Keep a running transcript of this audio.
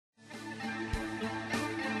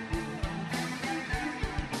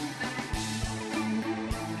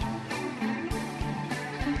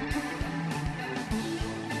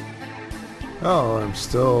Oh, I'm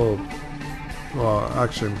still... Well,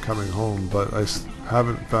 actually I'm coming home, but I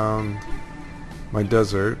haven't found my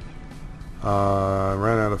desert. I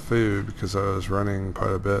ran out of food because I was running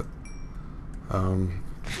quite a bit.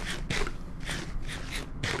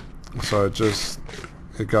 So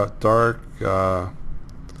it got dark,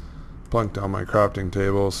 plunked down my crafting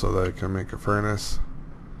table so that I can make a furnace.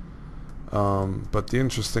 But the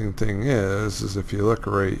interesting thing is if you look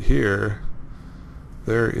right here,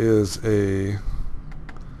 there is a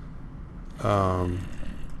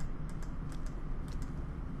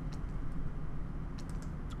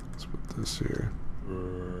let's put this here.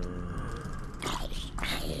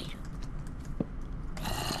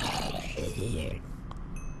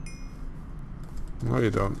 No, you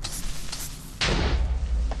don't.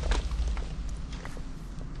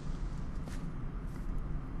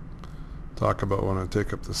 Talk about when I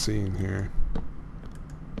take up the scene here.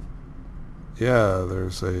 Yeah,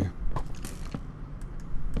 there's a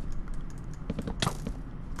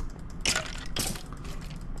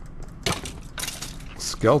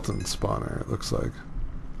skeleton spawner, it looks like.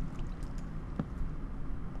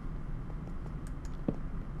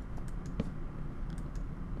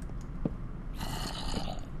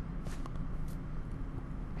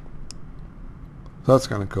 That's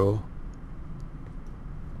kind of cool.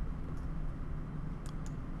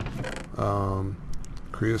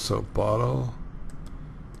 Creosote bottle,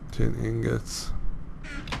 tin ingots,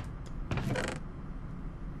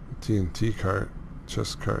 TNT cart,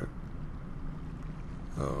 chest cart.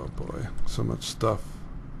 Oh boy, so much stuff.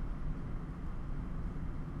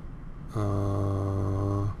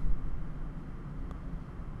 I'm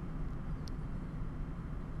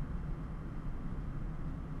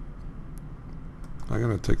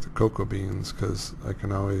gonna take the cocoa beans because I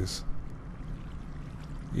can always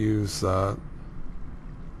use that.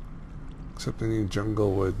 Except I need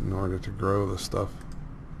jungle wood in order to grow the stuff.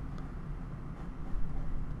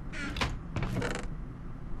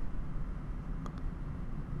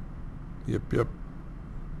 Yep.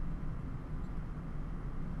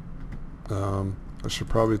 I should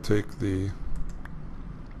probably take the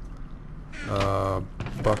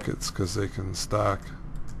buckets because they can stack.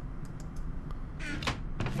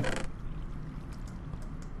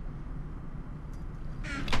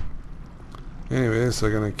 Anyways,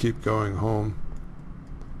 I'm gonna keep going home.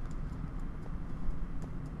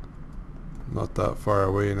 Not that far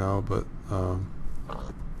away now, but oh,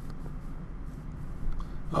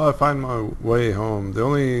 I find my way home. The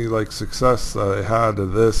only like success that I had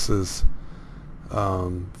of this is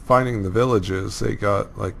finding the villages. They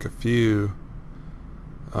got like a few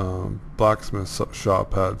blacksmith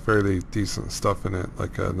shop had fairly decent stuff in it,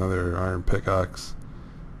 like another iron pickaxe.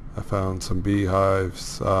 I found some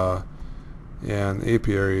beehives and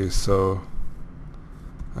apiaries, so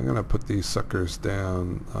I'm gonna put these suckers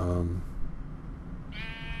down.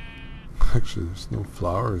 Actually, there's no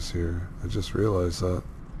flowers here. I just realized that.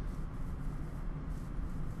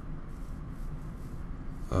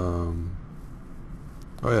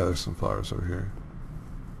 Oh yeah, there's some flowers over here.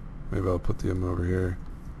 Maybe I'll put them over here.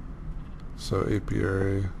 So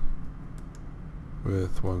apiary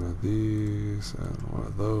with one of these and one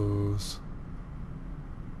of those.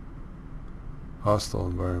 Hostile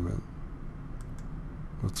environment.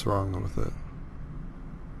 What's wrong with it?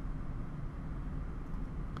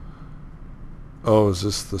 Oh, is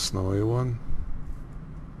this the snowy one?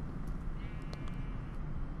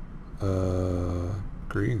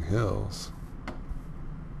 Green Hills.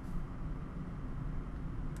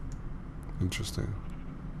 Interesting.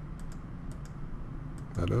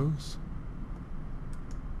 Meadows?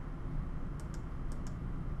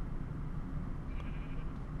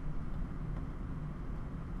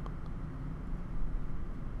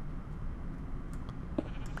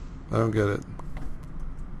 I don't get it.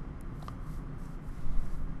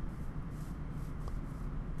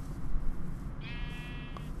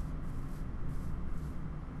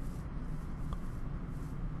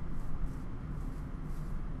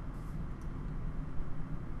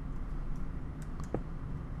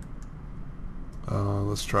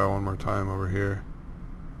 Let's try one more time over here.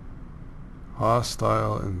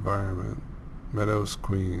 Hostile environment. Meadows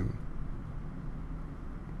Queen.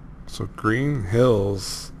 So Green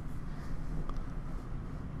Hills.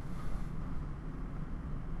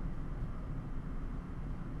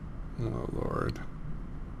 Oh Lord.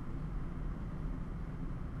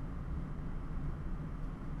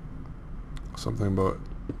 Something about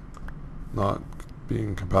not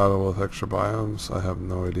being compatible with extra biomes. I have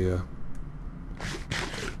no idea.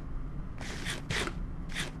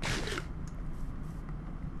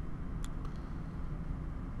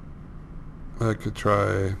 I could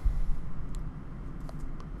try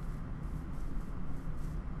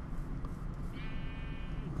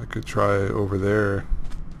I could try over there.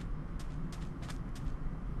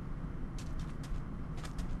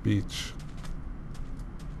 Beach.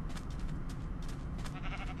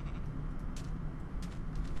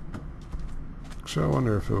 Actually, I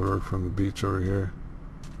wonder if it would work from the beach over here.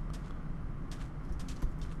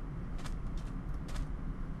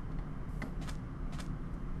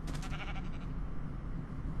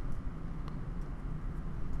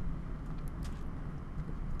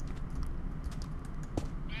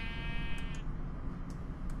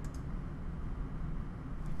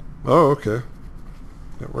 Oh, okay.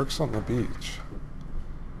 It works on the beach.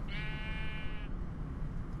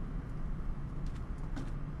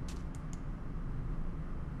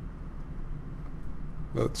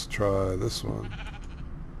 Let's try this one.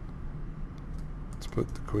 Let's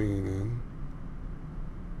put the queen in.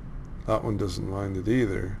 That one doesn't mind it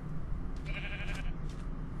either.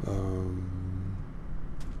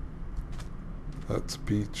 That's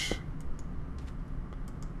beach.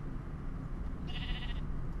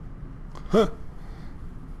 Huh!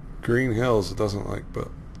 Green hills it doesn't like, but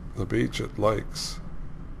the beach it likes.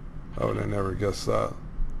 I would have never guessed that.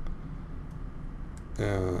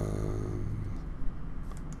 And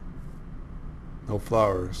no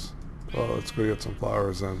flowers. Well, let's go get some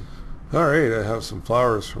flowers then. Alright, I have some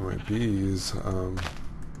flowers for my bees.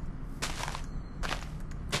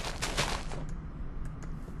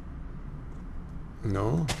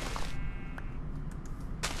 No?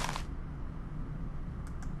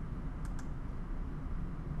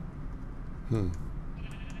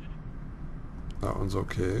 That one's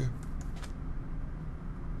okay.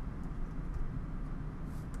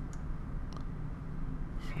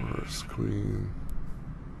 Forest queen.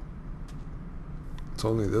 It's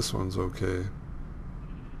only this one's okay.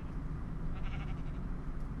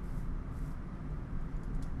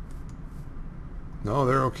 No,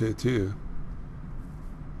 they're okay too.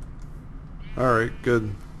 Alright,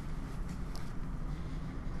 good.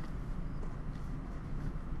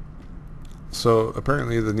 So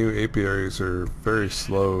apparently the new apiaries are very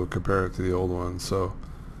slow compared to the old ones, so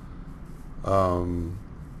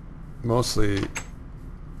mostly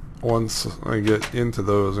once I get into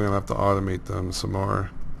those I'm gonna have to automate them some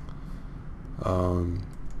more. Oh,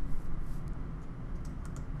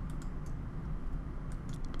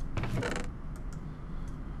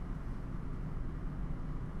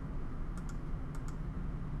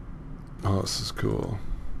 this is cool.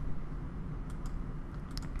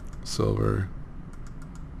 Silver,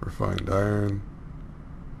 refined iron,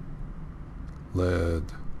 lead.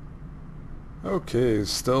 Okay,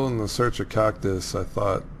 still in the search of cactus. I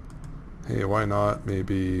thought, hey, why not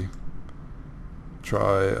maybe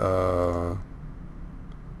try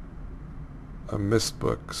a mist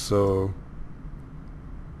book. So,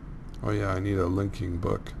 oh yeah, I need a linking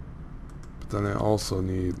book, but then I also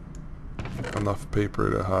need enough paper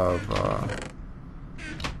to have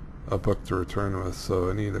a book to return with, so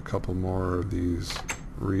I need a couple more of these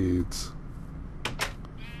reeds.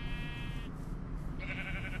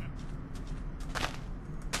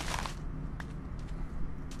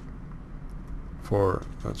 Four,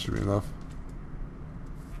 that should be enough.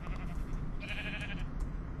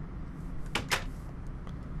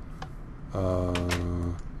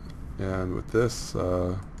 And with this,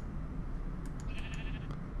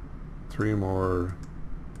 3 more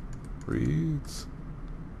reeds.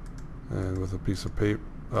 And with a piece of paper,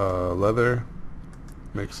 leather,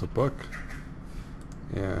 makes a book.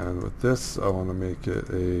 And with this, I want to make it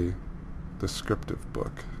a descriptive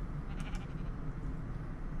book.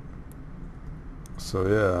 So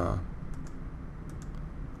yeah,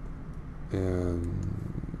 and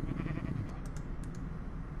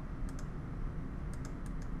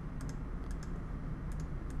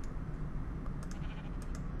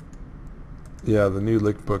yeah, the new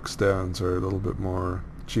link book stands are a little bit more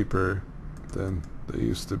cheaper than they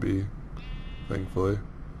used to be, thankfully.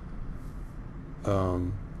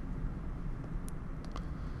 So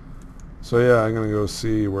yeah, I'm gonna go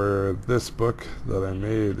see where this book that I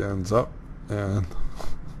made ends up, and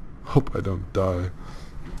hope I don't die.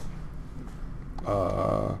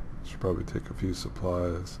 Should probably take a few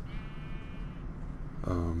supplies.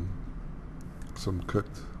 Some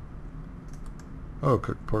cooked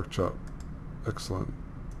pork chop. Excellent.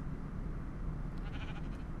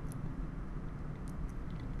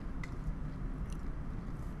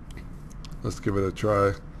 Let's give it a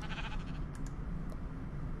try.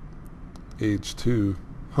 Age 2.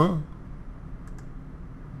 Huh?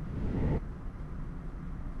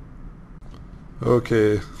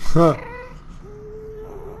 Okay.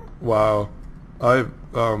 Wow.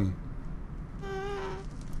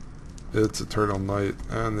 It's eternal night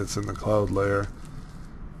and it's in the cloud layer.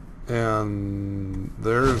 And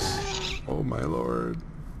there's, oh my lord,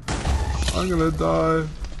 I'm gonna die.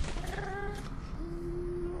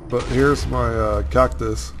 But here's my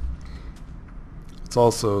cactus. It's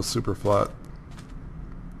also super flat.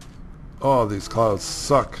 Oh, these clouds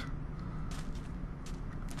suck.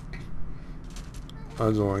 I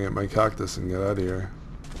just want to get my cactus and get out of here.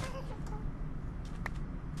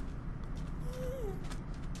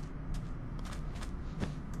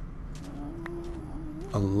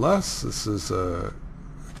 Unless this is a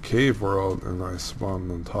cave world and I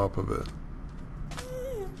spawn on top of it.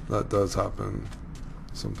 That does happen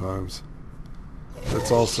sometimes.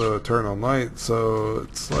 It's also eternal night, so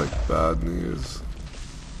it's like bad news.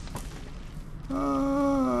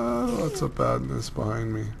 Lots of badness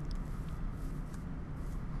behind me.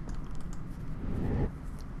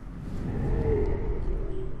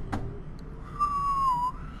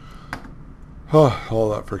 Oh, all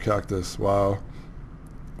that for cactus. Wow.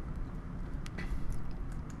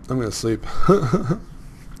 I'm gonna sleep.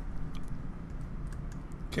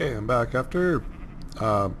 Okay, I'm back after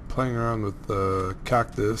playing around with the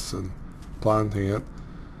cactus and planting it.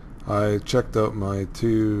 I checked out my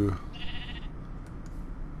two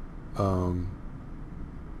I'm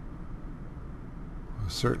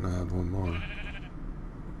certain I had one more.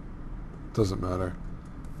 Doesn't matter.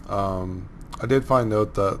 I did find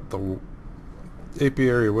out that the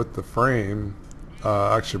apiary with the frame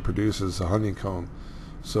actually produces a honeycomb.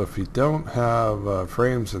 So if you don't have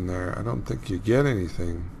frames in there, I don't think you get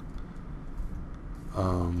anything.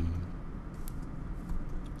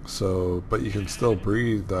 But you can still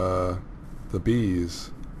breed the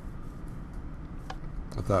bees,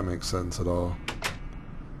 if that makes sense at all.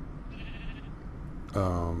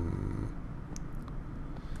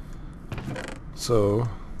 So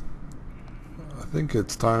I think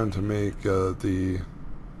it's time to make the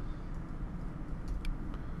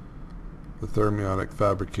thermiotic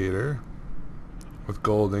fabricator with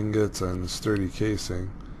gold ingots and sturdy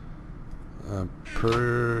casing.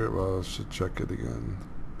 Well, I should check it again.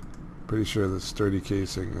 Pretty sure the sturdy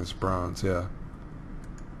casing is bronze, yeah.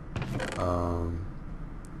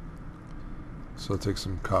 So I'll take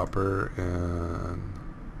some copper and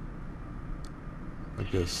I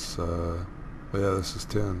guess, oh yeah, this is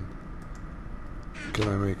tin. Can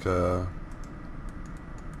I make a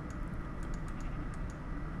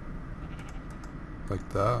like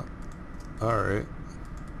that? Alright.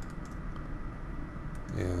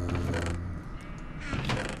 And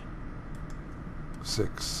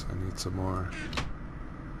 6. I need some more.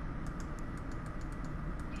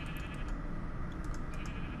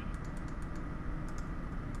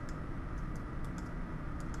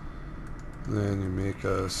 Then you make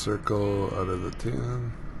a circle out of the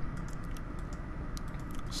tin.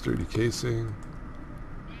 Sturdy casing.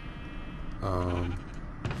 I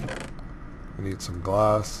need some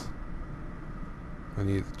glass. I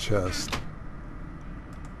need a chest.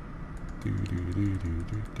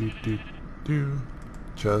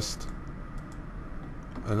 Chest.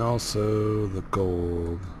 And also the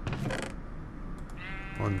gold.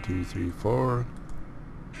 1, 2, 3, 4.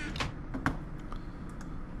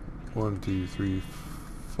 1, 2, 3,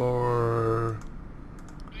 4.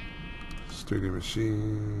 Sturdy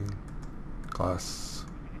machine. Glass.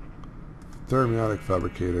 Thermiotic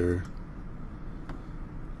fabricator.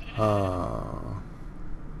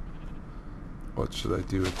 What should I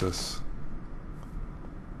do with this?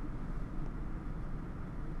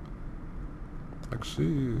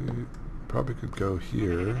 Actually, probably could go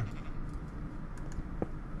here.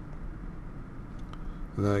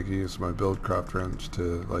 And then I can use my buildcraft wrench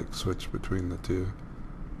to like switch between the two.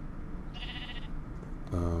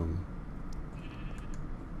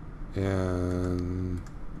 And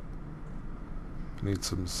need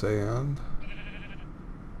some sand.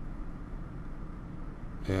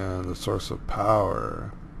 And a source of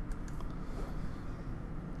power.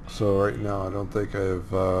 So right now I don't think I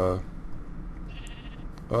have oh,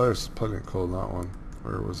 there's plenty of coal in that one.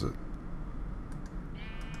 Where was it?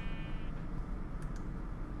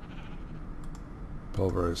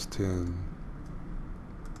 Pulverized tin.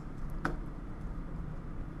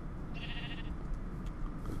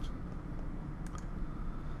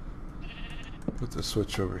 Put the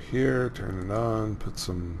switch over here, turn it on, put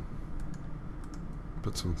some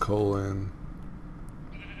coal in,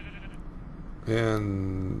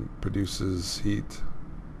 and produces heat.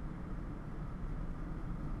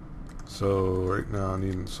 So right now I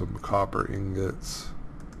need some copper ingots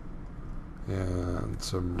and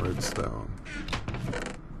some redstone.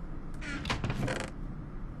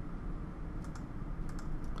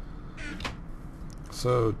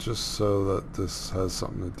 So just so that this has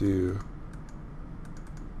something to do,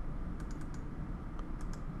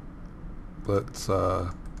 let's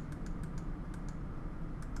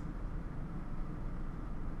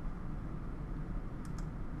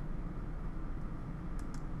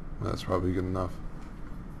that's probably good enough.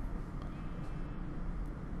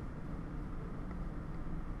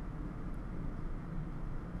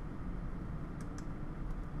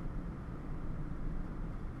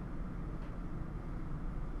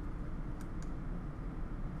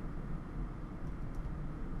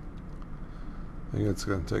 I think it's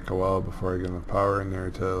going to take a while before I get enough power in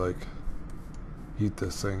there to like heat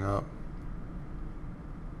this thing up.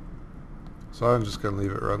 So I'm just going to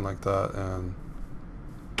leave it run like that and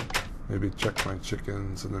maybe check my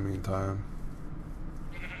chickens in the meantime.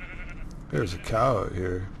 There's a cow out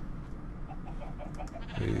here.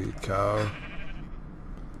 Hey, cow.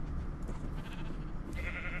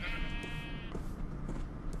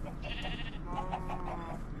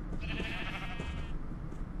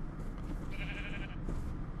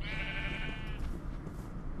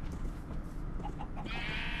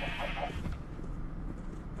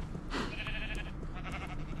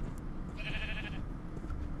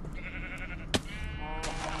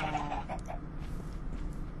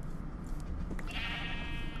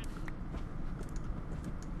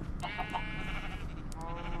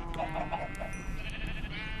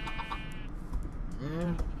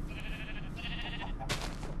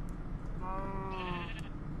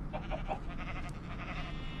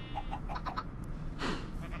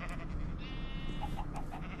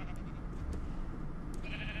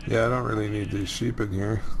 Yeah, I don't really need these sheep in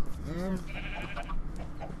here,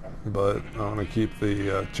 but I want to keep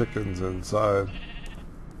the chickens inside.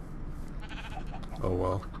 Oh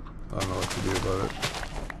well, I don't know what to do about it.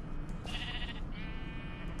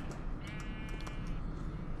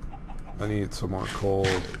 I need some more coal.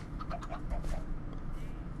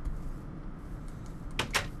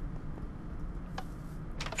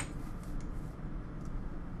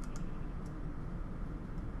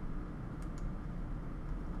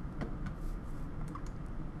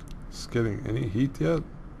 Is getting any heat yet?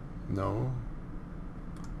 No.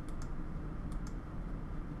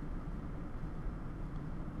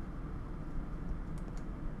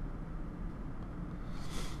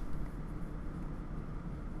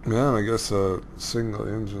 Man, I guess a single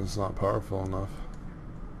engine's not powerful enough.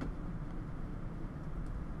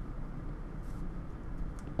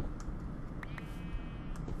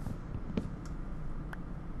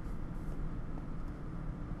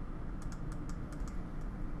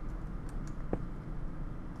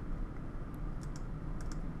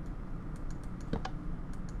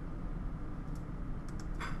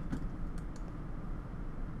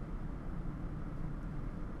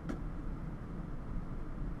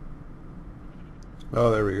 Oh,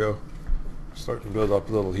 there we go. Starting to build up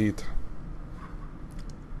a little heat.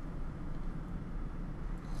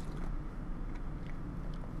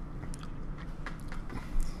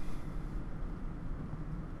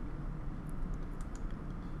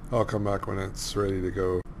 I'll come back when it's ready to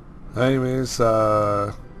go. Anyways,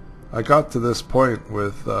 I got to this point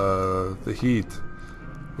with the heat.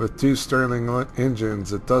 With 2 Stirling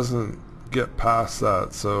engines, it doesn't get past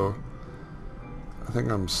that, so I think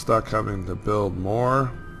I'm stuck having to build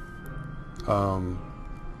more.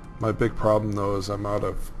 My big problem though is I'm out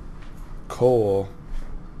of coal,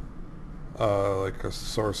 like a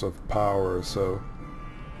source of power. So,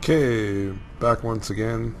 okay, back once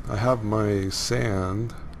again. I have my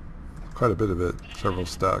sand, quite a bit of it, several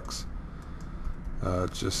stacks.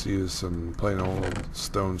 Just use some plain old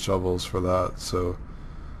stone shovels for that. So,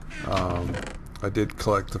 I did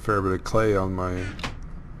collect a fair bit of clay on my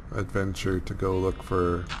adventure to go look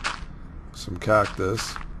for some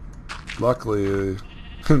cactus. Luckily,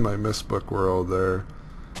 in my Mistbook world there,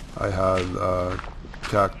 I had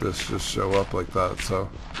cactus just show up like that, so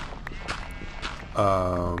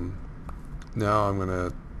now I'm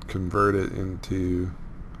gonna convert it into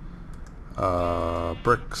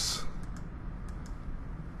bricks.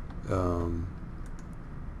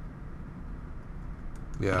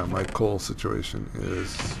 Yeah, my coal situation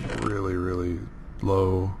is really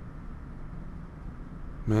low.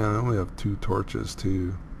 Man, I only have 2 torches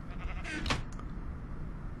too.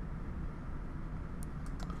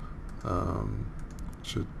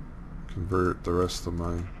 Should convert the rest of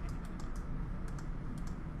mine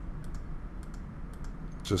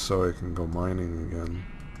just so I can go mining again.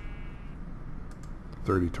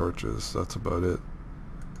 30 torches, that's about it.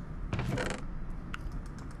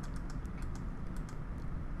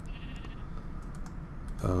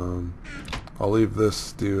 I'll leave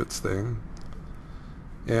this do its thing.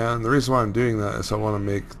 And the reason why I'm doing that is I want to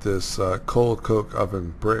make this coal coke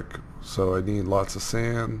oven brick. So I need lots of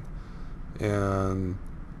sand and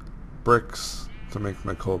bricks to make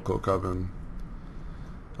my coal coke oven.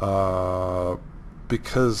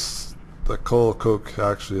 Because the coal coke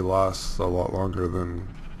actually lasts a lot longer than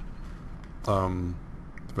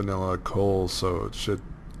vanilla coal, so it should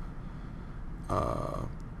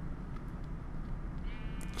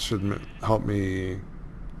help me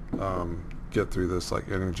get through this like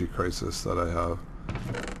energy crisis that I have.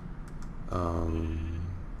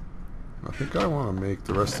 I think I want to make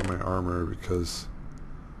the rest of my armor because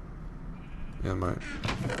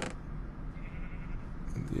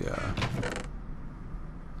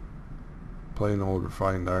plain old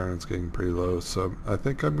refined iron is getting pretty low, so I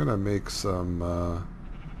think I'm gonna make some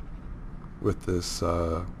with this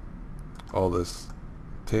all this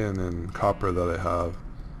tin and copper that I have.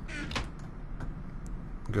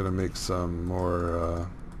 I'm gonna make some more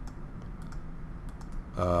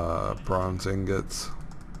bronze ingots.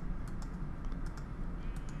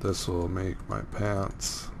 This will make my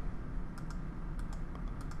pants,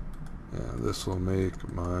 and this will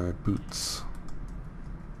make my boots.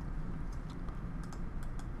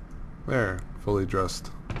 There, fully dressed.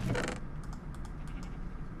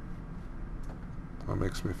 That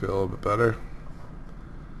makes me feel a little bit better.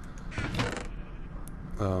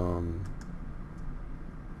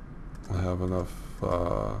 I have enough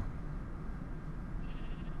a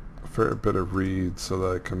fair bit of reed so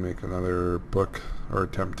that I can make another book, or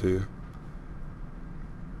attempt to.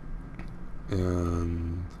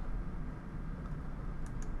 And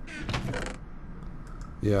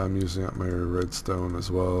yeah, I'm using up my redstone as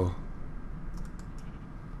well.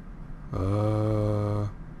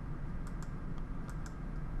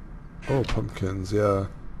 Oh, pumpkins, yeah.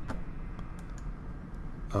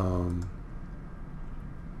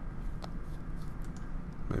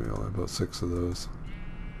 Maybe only about 6 of those.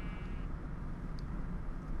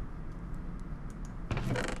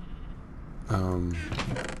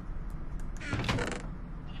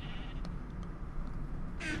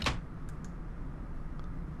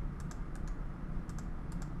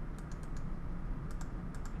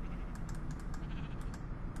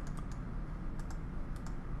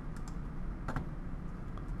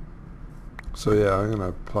 So yeah, I'm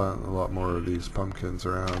gonna plant a lot more of these pumpkins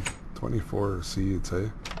around. 24 seeds, eh?